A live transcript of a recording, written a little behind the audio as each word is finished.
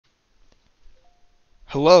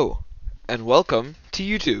Hello, and welcome to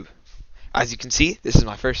YouTube. As you can see, this is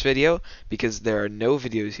my first video because there are no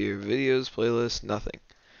videos here. Videos, playlists, nothing.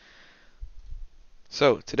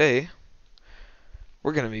 So, today,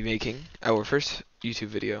 we're going to be making our first YouTube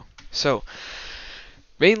video. So,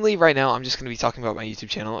 mainly right now, I'm just going to be talking about my YouTube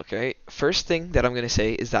channel, okay? First thing that I'm going to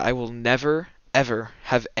say is that I will never, ever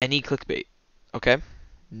have any clickbait, okay?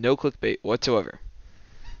 No clickbait whatsoever.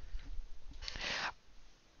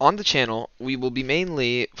 On the channel, we will be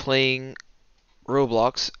mainly playing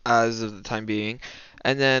Roblox as of the time being,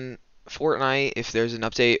 and then Fortnite, if there's an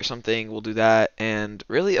update or something, we'll do that. And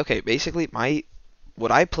really, okay, basically my what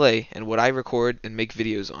I play and what I record and make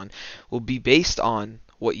videos on will be based on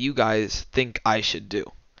what you guys think I should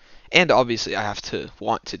do. And obviously I have to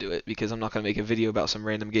want to do it because I'm not going to make a video about some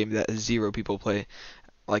random game that zero people play,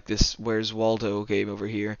 like this Where's Waldo game over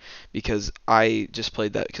here, because I just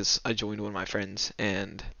played that because I joined one of my friends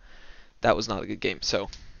and that was not a good game. So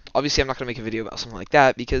obviously I'm not going to make a video about something like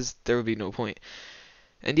that because there would be no point.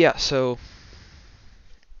 And yeah, so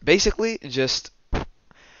basically just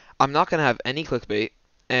I'm not going to have any clickbait,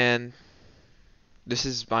 and this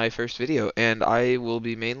is my first video, and I will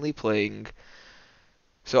be mainly playing,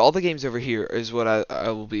 so all the games over here is what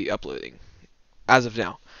I will be uploading as of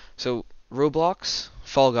now. So Roblox,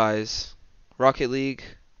 Fall Guys, Rocket League,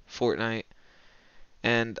 Fortnite,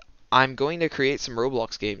 and I'm going to create some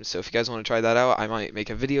Roblox games. So if you guys want to try that out, I might make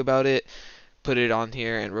a video about it, put it on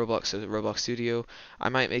here and Roblox, so the Roblox Studio. I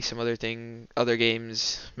might make some other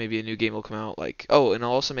games. Maybe a new game will come out. Like, oh, and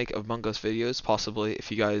I'll also make Among Us videos, possibly,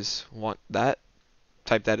 if you guys want that.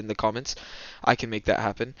 Type that in the comments. I can make that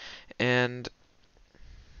happen. And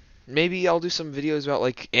maybe I'll do some videos about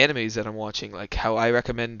like animes that I'm watching, like how I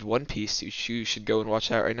recommend One Piece. You should go and watch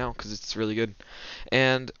that right now because it's really good.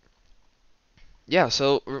 And yeah,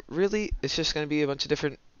 so really, it's just gonna be a bunch of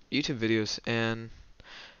different YouTube videos, and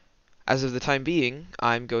as of the time being,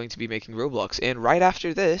 I'm going to be making Roblox. And right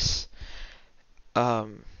after this,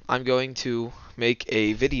 I'm going to make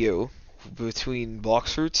a video between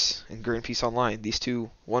Blox Fruits and Grand Peace Online. These two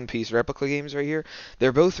One Piece replica games right here.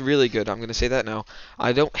 They're both really good. I'm going to say that now.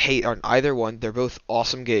 I don't hate on either one. They're both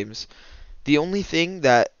awesome games. The only thing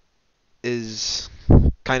that is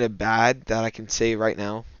kind of bad that I can say right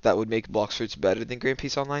now that would make Blox Fruits better than Grand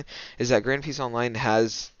Peace Online is that Grand Peace Online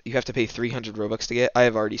has, you have to pay 300 Robux to get. I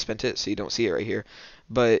have already spent it, so you don't see it right here.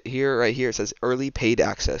 But here, right here, it says early paid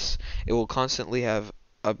access. It will constantly have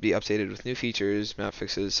be updated with new features, map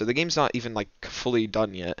fixes. So the game's not even like fully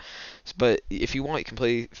done yet. But if you want, you can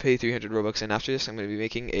pay 300 Robux. And after this, I'm going to be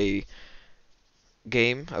making a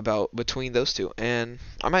game about between those two, and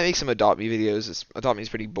I might make some Adopt Me videos. Adopt Me is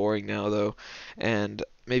pretty boring now though, and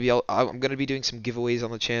maybe I'm gonna be doing some giveaways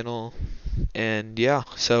on the channel, and yeah,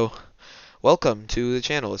 so welcome to the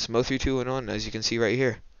channel. It's Mo3211, as you can see right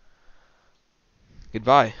here.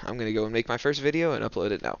 Goodbye. I'm gonna go and make my first video and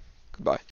upload it now. Goodbye.